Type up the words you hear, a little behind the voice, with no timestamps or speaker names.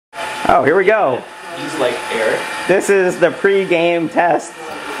Oh, here we go. He's like Eric. This is the pre-game test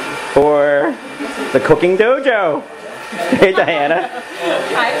for the Cooking-Dojo. Hey, Diana.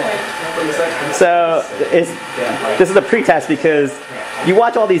 So, this is a pre-test because you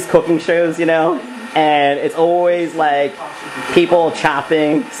watch all these cooking shows, you know, and it's always like people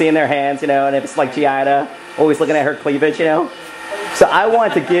chopping, seeing their hands, you know, and if it's like Giada, always looking at her cleavage, you know. So I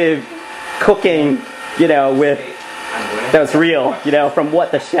want to give cooking, you know, that's real, you know, from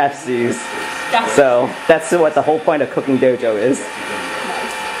what the chef sees. So that's what the whole point of Cooking-Dojo is.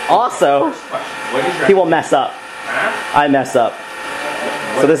 Also, people mess up. I mess up.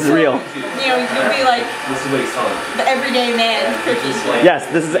 So this is real. You know, you'll be like the everyday man cooking. Yes,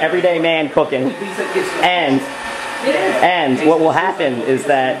 this is everyday man cooking. And what will happen is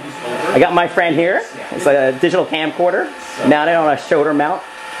that I got my friend here. It's like a digital camcorder mounted on a shoulder mount.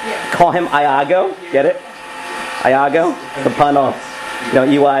 Call him Iago. Get it? Iago. The pun of, you know,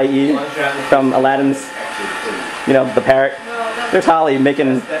 EYE from Aladdin's, you know, the parrot. There's Holly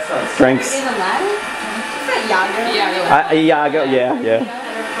making drinks. In Aladdin? Is that Iago? Iago, yeah.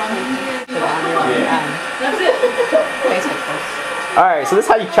 Alright, so this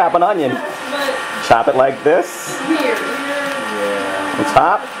is how you chop an onion. Chop it like this. On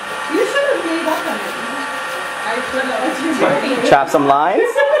top. Chop some lines.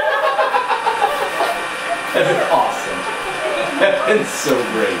 That's been awesome. That's been so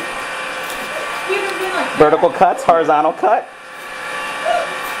great. Vertical cuts, horizontal cut.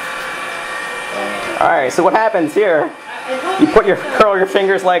 Alright, so what happens here, you curl your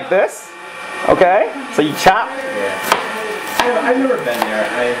fingers like this, okay? So you chop. Yeah. I've never been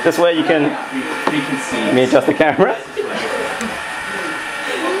there. This way you can, let me adjust the camera.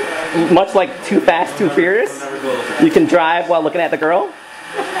 Much like Too Fast, Too Furious, you can drive while looking at the girl.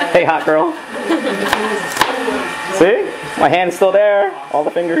 Hey, hot girl. See? My hand's still there. All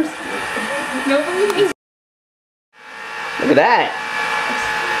the fingers. Look at that.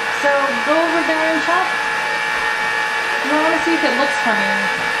 So go over there and chop. I want to see if it looks funny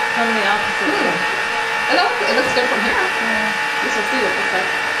from the opposite side. It looks good from here. Yeah. This will see what it looks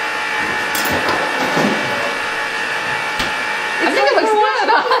like. I think it looks good.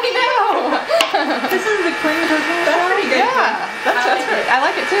 I know. This is the cream cooking. That's pretty good. Yeah, that's it. good. I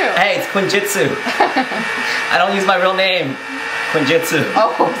like it too. Hey, it's Quinjitsu. I don't use my real name. Quinjitsu. Oh,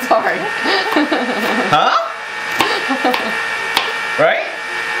 sorry. Huh? Right?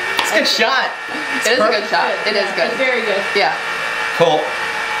 It's a good shot. It is a good shot. It is good. It's very good. Yeah. Cool.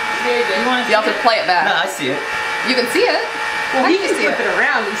 It's very good. You have to play it back. No, I see it. You can see it. Well, How he do can you see flip it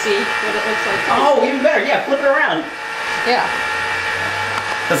around and see what it looks like. Oh, even better. Yeah, flip it around. Yeah.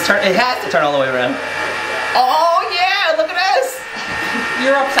 It has to turn all the way around. Oh yeah! Look at this.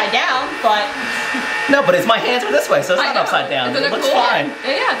 You're upside down, but No, but my hands are this way, so it's not upside down. Isn't It looks cool? fine.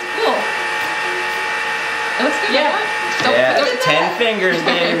 Yeah, it's cool. It looks good. Yeah. Yeah, 10 fingers,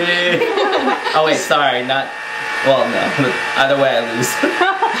 baby. Oh wait, sorry, not. Well, no. Either way, I lose.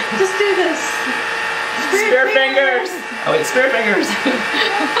 just do this. Spear fingers. Oh wait, spear fingers.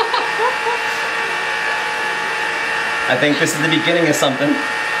 I think this is the beginning of something. Alright,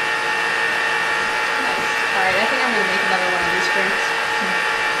 I think I'm gonna make another one of these drinks.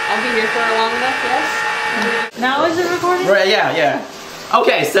 I'll be here for long enough, yes? Now is it recording? Right, yeah.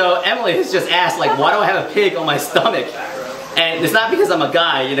 Okay, so Emily has just asked, like, why do I have a pig on my stomach? And it's not because I'm a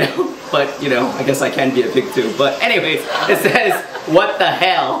guy, you know, but, you know, I guess I can be a pig too. But anyways, it says, what the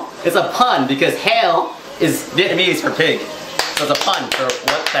hell? It's a pun because hell is Vietnamese for pig. So it's a pun for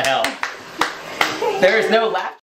what the hell. There is no laughter.